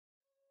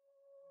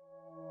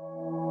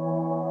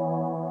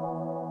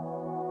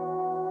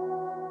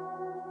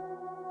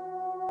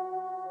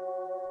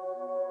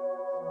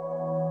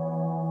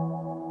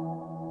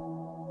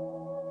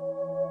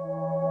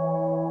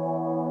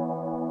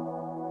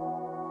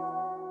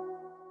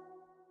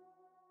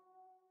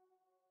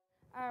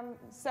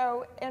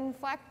So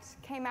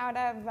Inflekt came out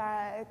of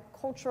a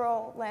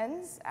cultural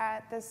lens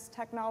at this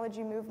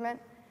technology movement.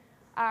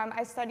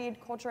 I studied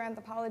cultural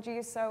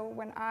anthropology, so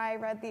when I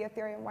read the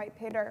Ethereum white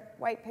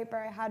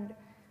paper, I had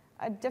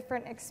a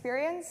different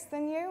experience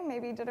than you.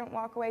 Maybe didn't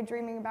walk away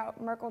dreaming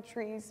about Merkle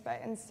trees,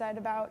 but instead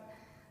about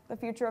the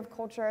future of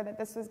culture that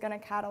this was going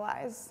to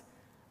catalyze.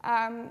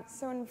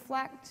 So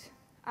Inflekt,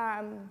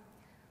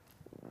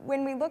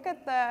 when we look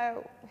at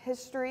the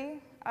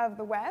history of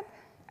the web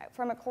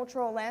from a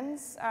cultural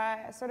lens,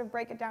 I sort of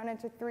break it down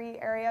into 3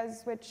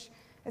 areas, which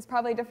is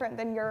probably different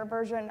than your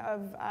version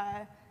of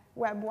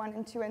Web 1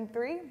 and 2 and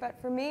 3. But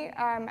for me,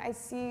 I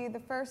see the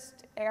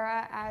first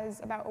era as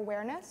about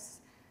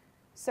awareness.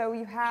 So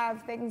you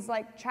have things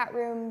like chat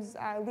rooms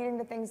leading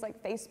to things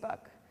like Facebook.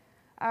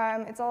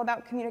 It's all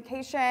about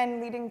communication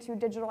leading to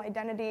digital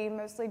identity,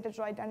 mostly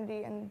digital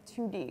identity in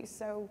 2D,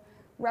 so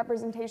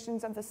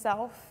representations of the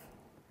self.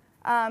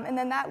 And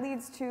then that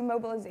leads to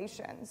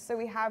mobilization. So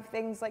we have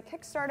things like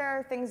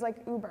Kickstarter, things like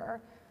Uber,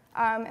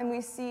 and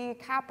we see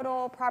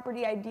capital,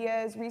 property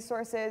ideas,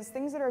 resources,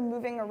 things that are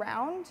moving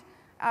around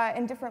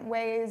in different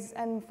ways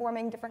and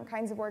forming different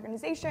kinds of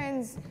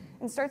organizations,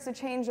 and starts to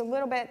change a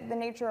little bit the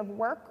nature of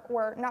work,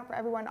 or not for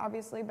everyone,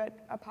 obviously, but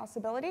a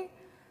possibility.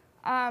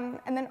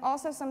 And then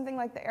also something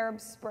like the Arab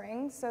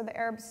Spring. So the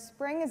Arab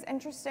Spring is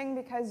interesting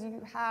because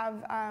you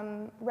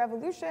have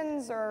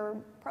revolutions or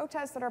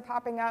protests that are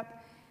popping up.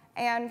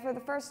 And for the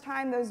first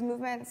time, those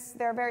movements,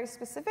 they're very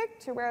specific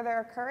to where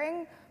they're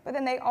occurring, but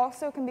then they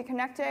also can be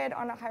connected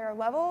on a higher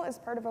level as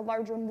part of a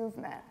larger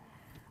movement.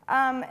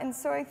 And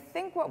so I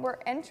think what we're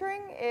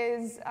entering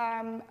is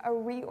a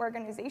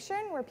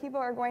reorganization where people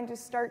are going to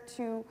start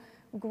to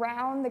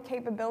ground the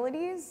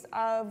capabilities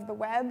of the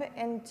web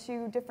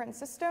into different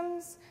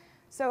systems.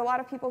 So a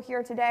lot of people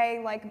here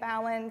today, like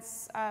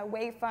Balance,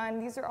 Wayfund,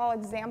 these are all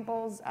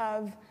examples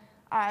of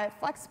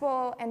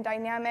flexible and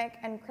dynamic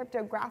and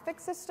cryptographic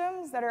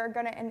systems that are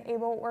going to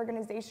enable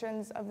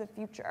organizations of the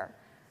future.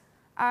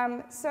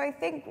 So I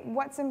think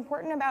what's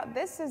important about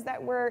this is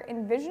that we're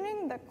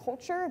envisioning the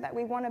culture that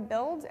we want to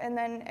build and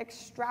then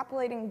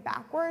extrapolating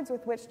backwards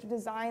with which to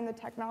design the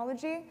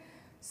technology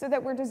so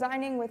that we're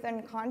designing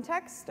within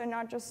context and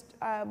not just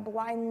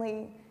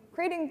blindly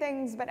creating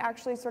things, but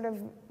actually sort of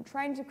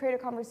trying to create a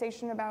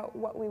conversation about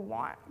what we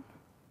want.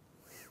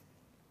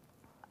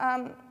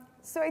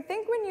 So I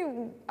think when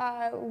you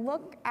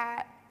look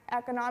at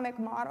economic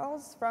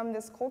models from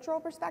this cultural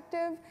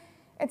perspective,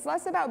 it's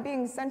less about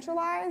being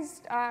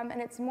centralized,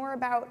 and it's more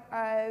about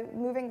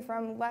moving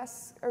from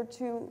less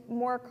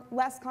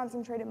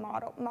concentrated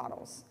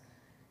models.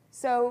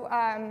 So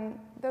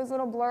those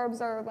little blurbs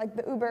are like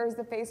the Ubers,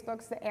 the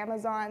Facebooks, the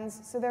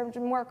Amazons. So they're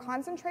more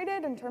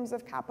concentrated in terms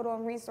of capital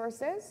and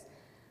resources.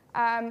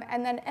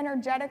 And then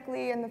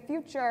energetically in the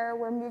future,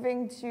 we're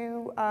moving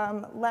to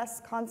less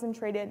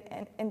concentrated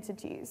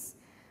entities.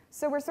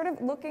 So we're sort of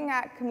looking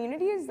at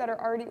communities that are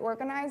already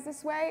organized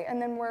this way,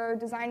 and then we're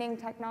designing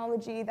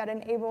technology that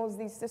enables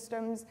these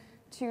systems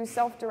to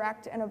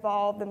self-direct and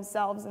evolve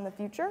themselves in the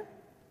future.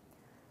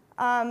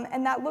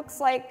 And that looks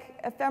like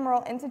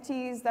ephemeral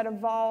entities that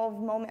evolve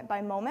moment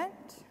by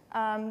moment.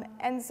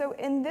 And so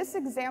in this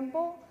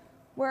example,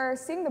 we're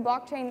seeing the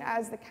blockchain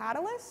as the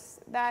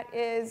catalyst that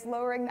is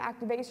lowering the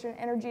activation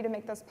energy to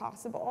make this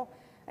possible.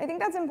 I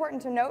think that's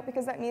important to note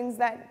because that means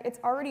that it's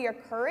already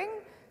occurring.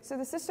 So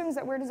the systems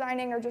that we're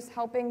designing are just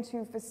helping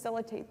to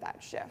facilitate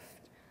that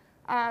shift.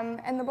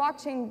 And the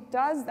blockchain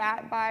does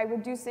that by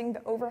reducing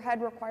the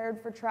overhead required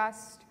for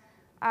trust,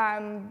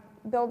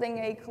 building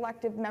a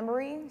collective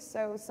memory,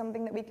 so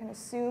something that we can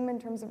assume in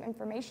terms of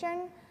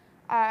information,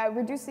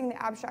 reducing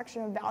the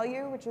abstraction of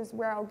value, which is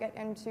where I'll get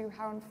into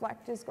how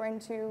Inflekt is going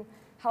to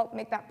help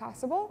make that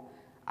possible,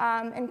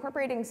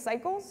 incorporating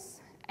cycles,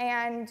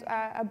 and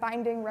a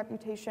binding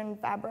reputation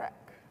fabric.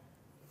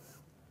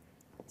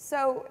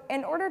 So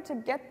in order to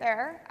get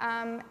there,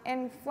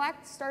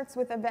 Inflekt starts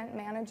with event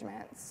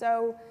management.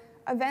 So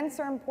events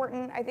are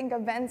important. I think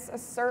events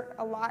assert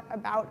a lot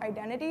about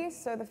identity.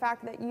 So the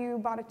fact that you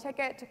bought a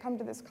ticket to come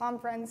to this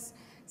conference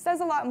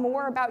says a lot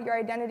more about your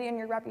identity and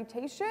your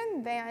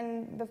reputation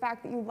than the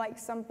fact that you like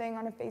something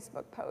on a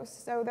Facebook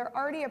post. So they're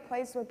already a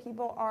place where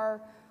people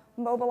are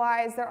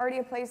mobilized. They're already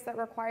a place that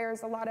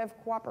requires a lot of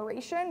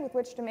cooperation with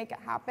which to make it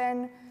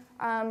happen,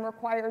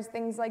 requires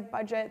things like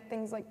budget,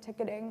 things like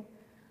ticketing.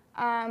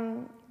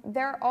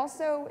 They're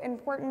also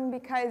important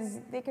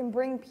because they can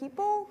bring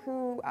people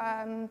who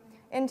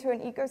into an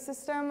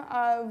ecosystem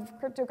of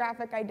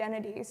cryptographic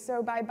identity.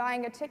 So by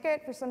buying a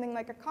ticket for something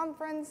like a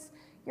conference,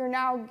 you're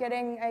now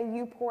getting a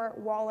Uport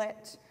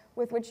wallet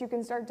with which you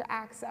can start to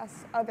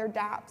access other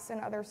dApps and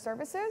other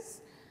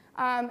services.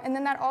 And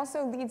then that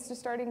also leads to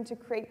starting to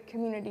create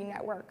community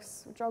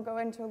networks, which I'll go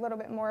into a little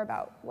bit more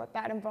about what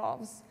that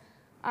involves.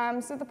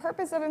 So the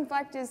purpose of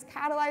Inflekt is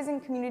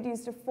catalyzing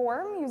communities to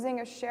form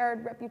using a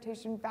shared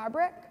reputation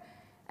fabric.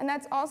 And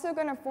that's also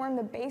going to form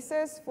the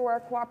basis for a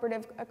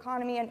cooperative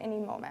economy at any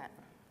moment.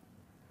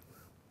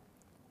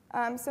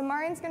 So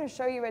Marian's going to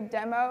show you a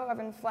demo of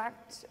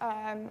Inflekt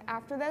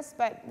after this,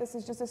 but this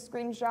is just a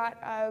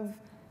screenshot of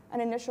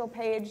an initial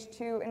page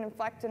to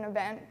inflect an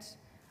event.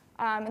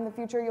 In the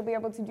future, you'll be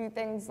able to do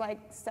things like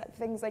set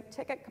things like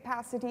ticket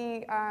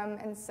capacity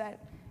and set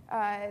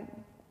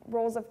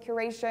roles of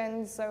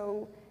curation,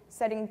 so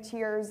setting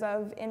tiers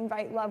of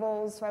invite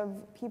levels of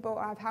people,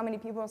 of how many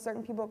people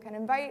certain people can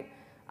invite,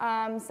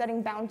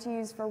 setting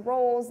bounties for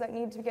roles that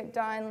need to get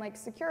done, like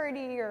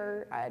security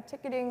or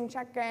ticketing,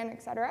 check-in,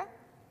 etc.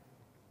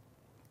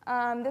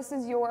 This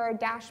is your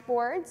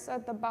dashboard. So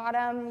at the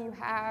bottom, you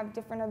have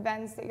different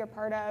events that you're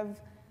part of,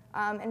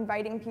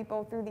 inviting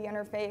people through the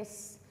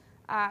interface,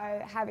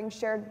 having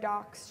shared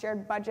docs,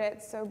 shared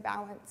budgets, so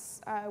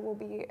balance will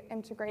be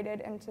integrated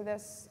into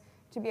this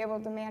to be able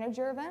to manage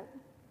your event.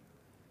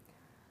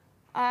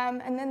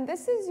 And then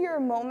this is your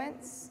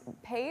moments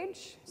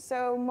page.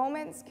 So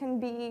moments can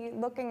be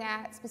looking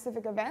at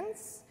specific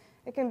events.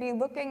 It can be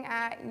looking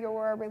at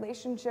your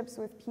relationships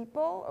with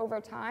people over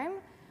time.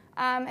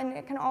 And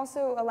it can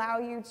also allow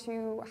you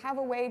to have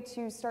a way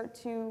to start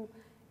to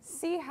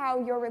see how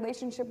your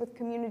relationship with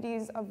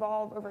communities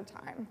evolve over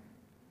time.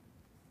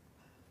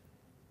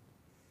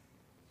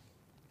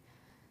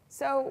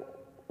 So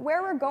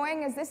where we're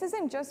going is this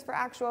isn't just for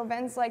actual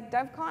events like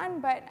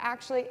DEVCON, but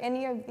actually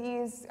any of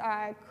these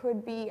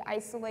could be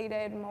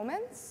isolated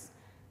moments.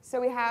 So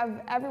we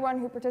have everyone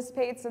who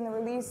participates in the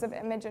release of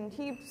image and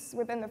heaps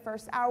within the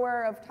first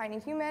hour of Tiny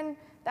Human.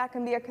 That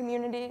can be a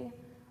community.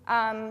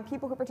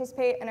 People who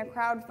participate in a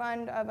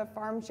crowdfund of a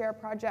farm share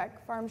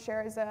project. Farm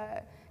share is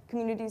a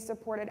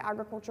community-supported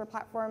agriculture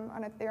platform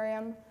on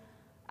Ethereum.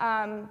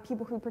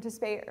 People who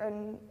participate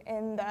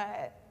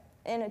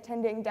in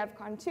attending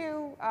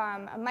DEVCON2,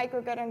 a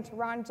microgrid in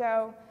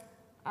Toronto.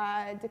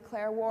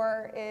 Declare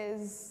War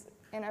is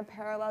in a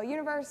parallel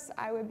universe.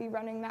 I would be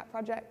running that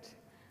project.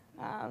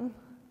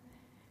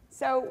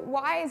 So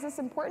why is this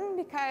important?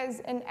 Because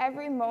in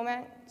every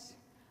moment,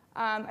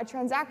 a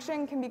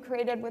transaction can be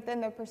created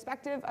within the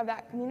perspective of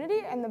that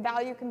community, and the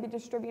value can be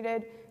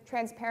distributed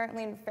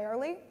transparently and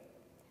fairly,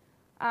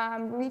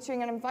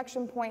 reaching an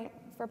inflection point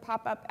for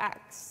pop-up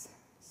X.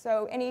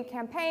 So any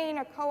campaign,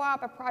 a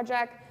co-op, a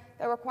project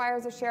that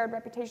requires a shared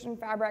reputation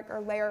fabric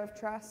or layer of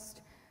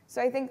trust.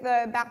 So I think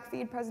the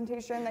backfeed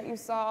presentation that you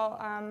saw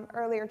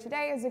earlier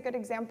today is a good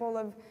example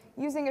of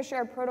using a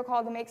shared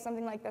protocol to make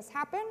something like this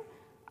happen.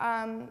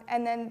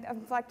 And then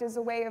Inflekt is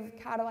a way of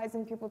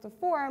catalyzing people to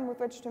form with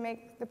which to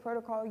make the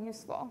protocol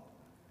useful.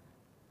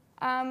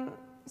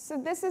 So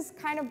this is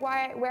kind of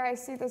where I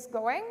see this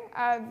going.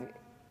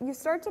 You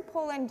start to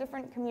pull in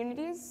different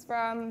communities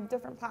from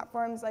different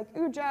platforms like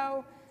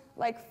Ujo,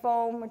 like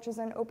Foam, which is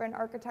an open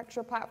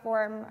architecture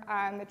platform,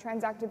 the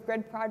Transactive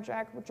Grid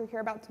project, which you'll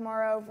hear about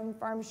tomorrow from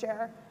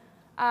FarmShare.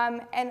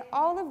 And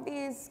all of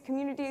these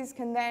communities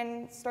can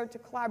then start to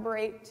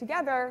collaborate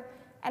together.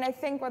 And I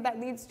think what that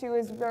leads to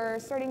is we're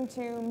starting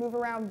to move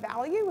around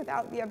value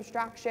without the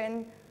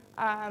abstraction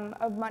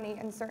of money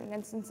in certain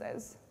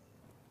instances.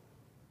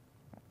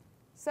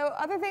 So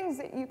other things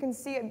that you can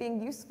see it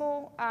being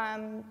useful,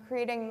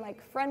 creating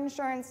like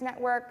friendsurance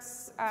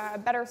networks,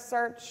 better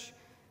search,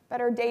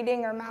 better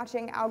dating or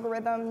matching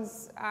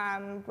algorithms,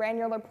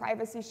 granular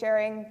privacy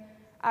sharing,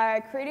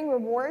 creating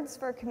rewards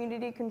for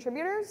community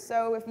contributors.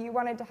 So if you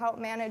wanted to help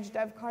manage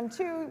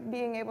DEVCON2,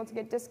 being able to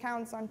get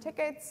discounts on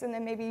tickets, and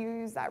then maybe you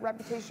use that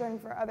reputation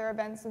for other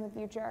events in the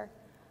future,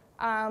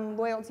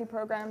 loyalty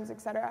programs,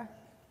 et cetera.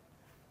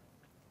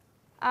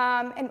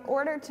 In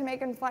order to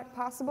make Inflekt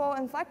possible,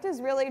 Inflekt is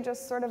really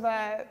just sort of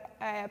a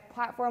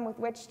platform with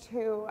which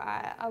to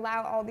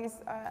allow all these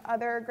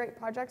other great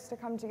projects to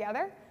come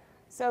together.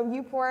 So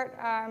Uport,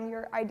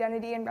 your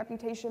identity and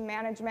reputation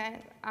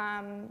management,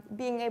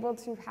 being able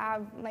to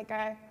have like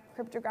a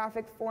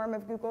cryptographic form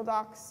of Google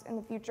Docs in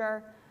the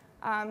future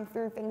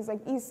through things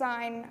like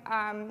eSign,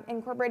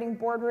 incorporating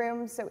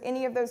boardrooms, so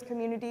any of those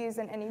communities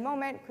in any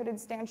moment could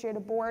instantiate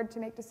a board to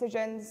make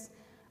decisions.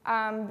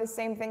 The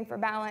same thing for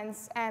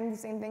Balance, and the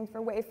same thing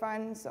for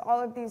Wayfund. So all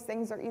of these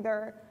things are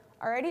either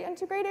already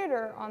integrated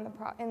or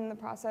in the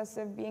process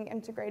of being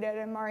integrated,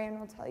 and Marian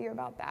will tell you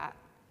about that.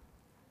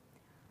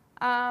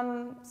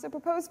 So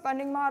proposed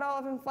funding model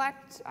of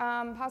Inflekt,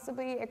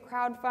 possibly a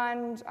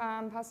crowdfund,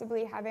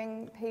 possibly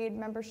having paid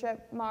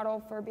membership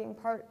model for being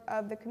part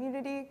of the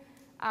community,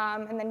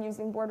 and then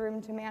using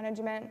Boardroom to manage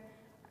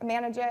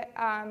it,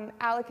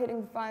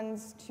 allocating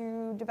funds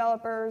to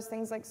developers,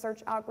 things like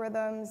search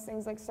algorithms,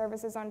 things like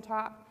services on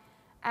top.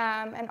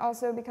 And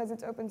also because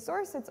it's open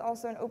source, it's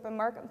also an open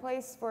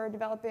marketplace for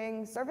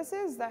developing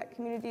services that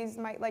communities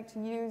might like to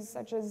use,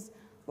 such as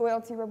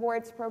loyalty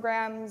rewards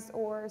programs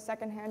or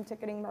secondhand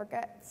ticketing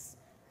markets.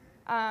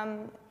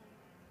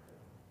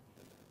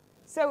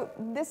 So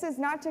this is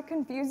not to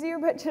confuse you,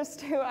 but just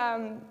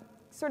to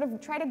sort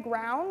of try to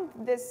ground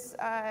this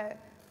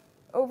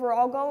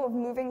overall goal of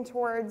moving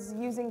towards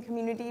using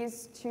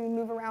communities to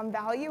move around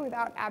value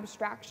without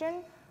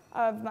abstraction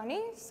of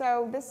money.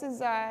 So this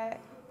is a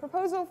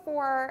proposal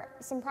for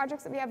some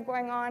projects that we have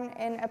going on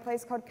in a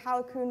place called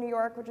Callicoon, New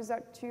York, which is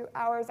about 2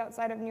 hours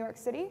outside of New York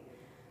City.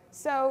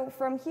 So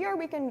from here,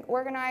 we can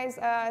organize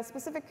a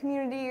specific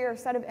community or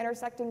set of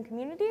intersecting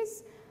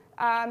communities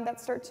that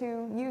start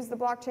to use the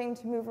blockchain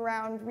to move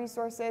around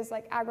resources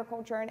like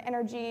agriculture and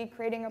energy,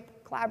 creating a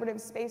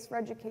collaborative space for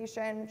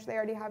education, which they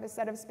already have a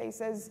set of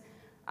spaces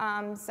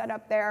set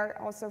up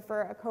there, also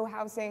for a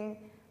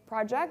co-housing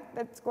project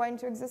that's going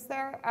to exist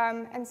there.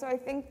 And so I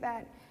think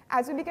that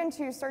as we begin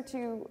to start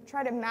to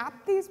try to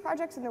map these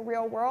projects in the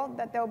real world,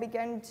 that they'll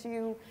begin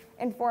to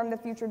inform the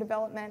future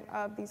development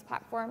of these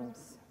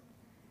platforms.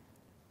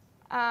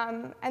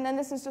 And then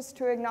this is just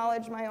to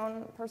acknowledge my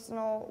own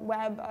personal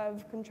web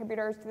of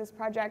contributors to this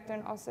project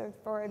and also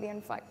for the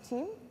Inflekt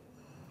team.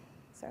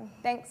 So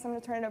thanks. I'm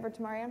going to turn it over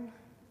to Marianne.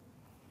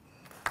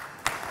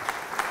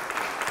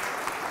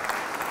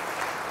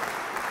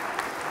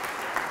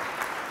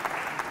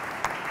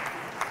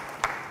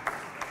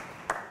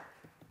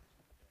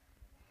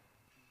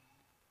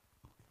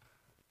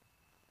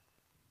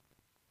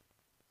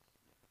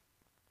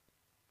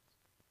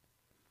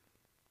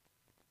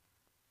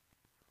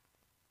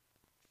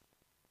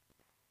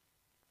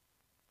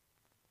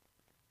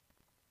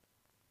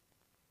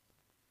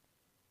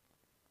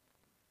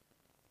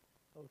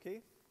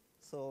 Okay,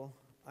 so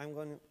I'm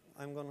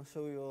gonna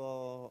show you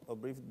a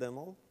brief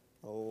demo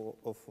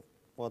of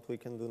what we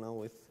can do now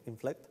with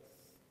Inflekt.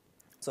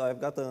 So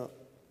I've got the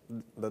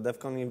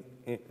DEVCON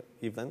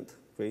event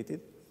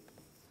created.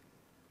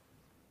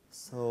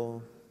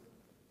 So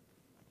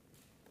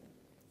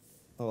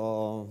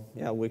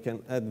yeah, we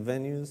can add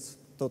venues,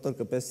 total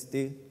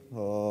capacity,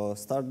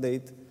 start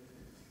date.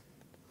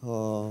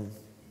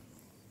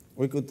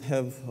 We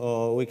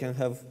can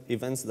have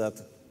events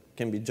that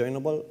can be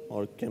joinable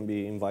or can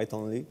be invite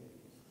only.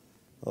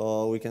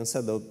 We can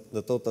set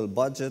the total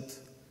budget,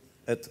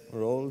 add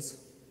roles.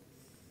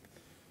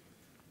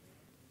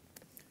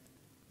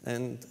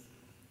 And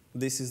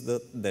this is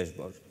the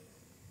dashboard.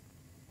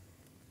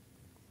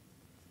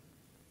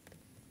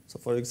 So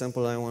for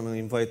example, I want to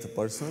invite a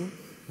person.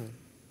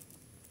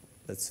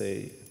 Let's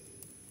say,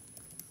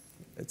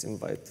 let's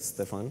invite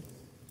Stefan.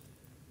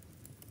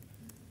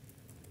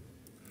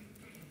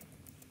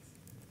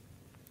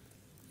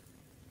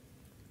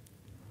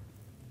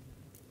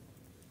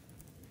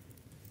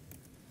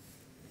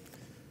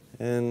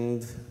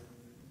 And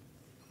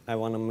I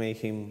want to make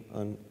him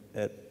an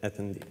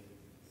attendee.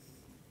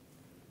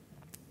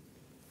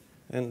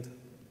 And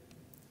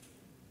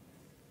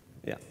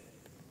yeah,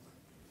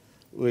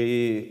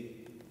 we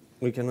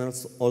can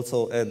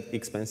also add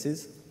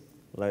expenses,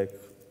 like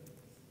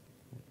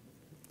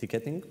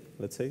ticketing,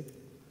 let's say.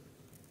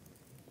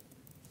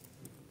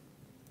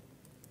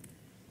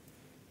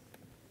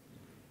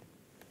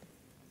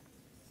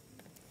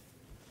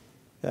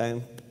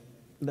 And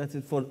that's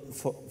it for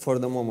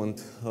the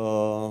moment.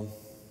 Now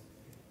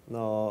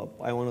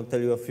I want to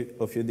tell you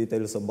a few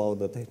details about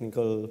the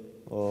technical,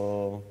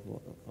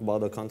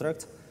 about the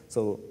contract.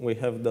 So we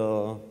have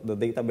the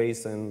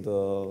database and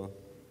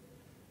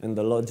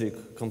the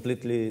logic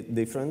completely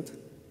different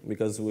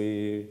because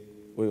we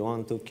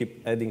want to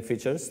keep adding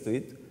features to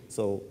it.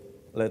 So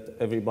let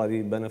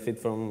everybody benefit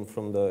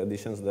from the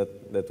additions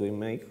that we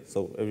make.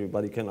 So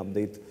everybody can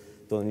update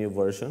to a new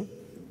version.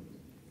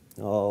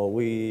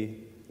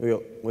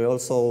 We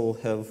also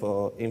have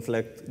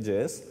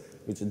Inflekt.js,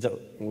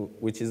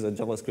 which is a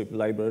JavaScript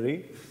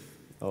library,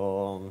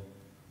 an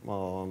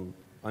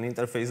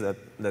interface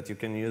that you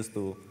can use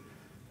to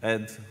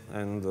add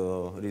and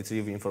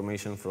retrieve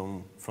information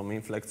from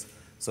Inflekt,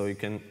 so you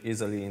can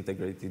easily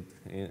integrate it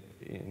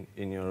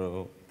in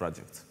your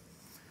project.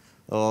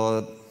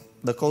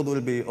 The code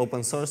will be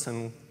open source,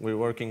 and we're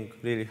working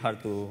really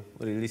hard to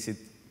release it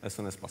as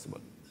soon as possible.